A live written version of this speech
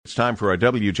It's time for our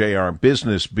WJR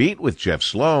Business Beat with Jeff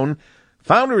Sloan,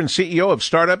 founder and CEO of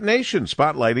Startup Nation,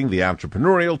 spotlighting the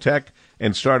entrepreneurial tech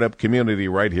and startup community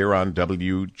right here on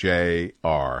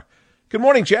WJR. Good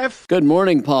morning, Jeff. Good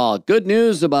morning, Paul. Good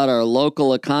news about our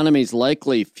local economy's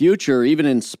likely future, even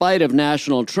in spite of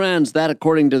national trends. That,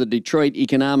 according to the Detroit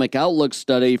Economic Outlook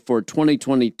Study for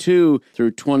 2022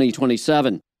 through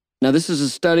 2027. Now, this is a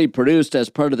study produced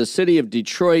as part of the City of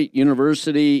Detroit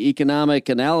University Economic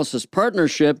Analysis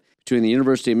Partnership between the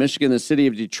University of Michigan, the City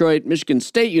of Detroit, Michigan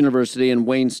State University, and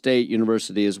Wayne State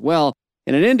University as well.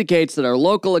 And it indicates that our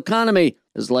local economy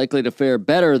is likely to fare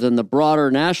better than the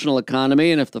broader national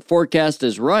economy. And if the forecast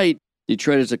is right,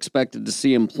 Detroit is expected to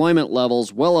see employment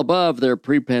levels well above their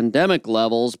pre-pandemic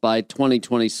levels by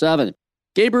 2027.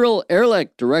 Gabriel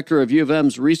Ehrlich, director of U of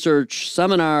M's Research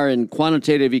Seminar in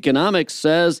Quantitative Economics,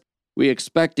 says, "We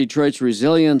expect Detroit's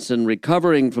resilience and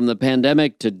recovering from the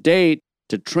pandemic to date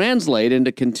to translate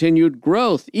into continued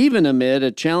growth, even amid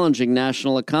a challenging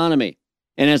national economy.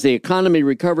 And as the economy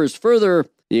recovers further,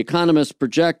 the economists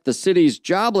project the city's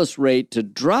jobless rate to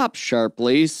drop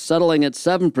sharply, settling at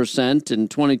 7% in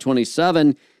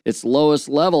 2027, its lowest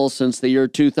level since the year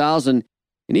 2000.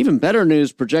 And even better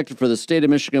news projected for the state of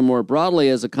Michigan more broadly,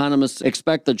 as economists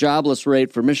expect the jobless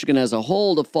rate for Michigan as a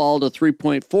whole to fall to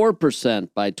 3.4%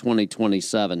 by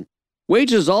 2027.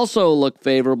 Wages also look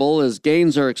favorable, as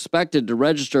gains are expected to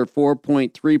register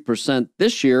 4.3%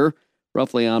 this year,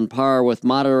 roughly on par with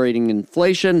moderating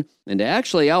inflation, and to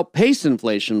actually outpace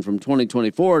inflation from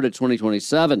 2024 to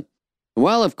 2027. And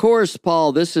while, of course,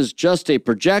 Paul, this is just a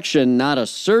projection, not a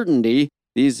certainty,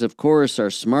 these, of course, are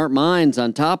smart minds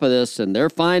on top of this, and their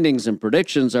findings and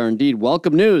predictions are indeed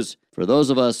welcome news for those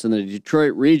of us in the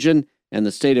Detroit region and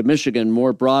the state of Michigan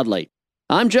more broadly.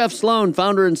 I'm Jeff Sloan,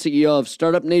 founder and CEO of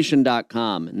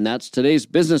StartupNation.com, and that's today's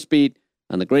Business Beat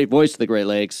on the great voice of the Great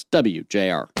Lakes,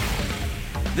 WJR.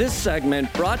 This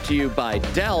segment brought to you by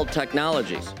Dell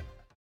Technologies.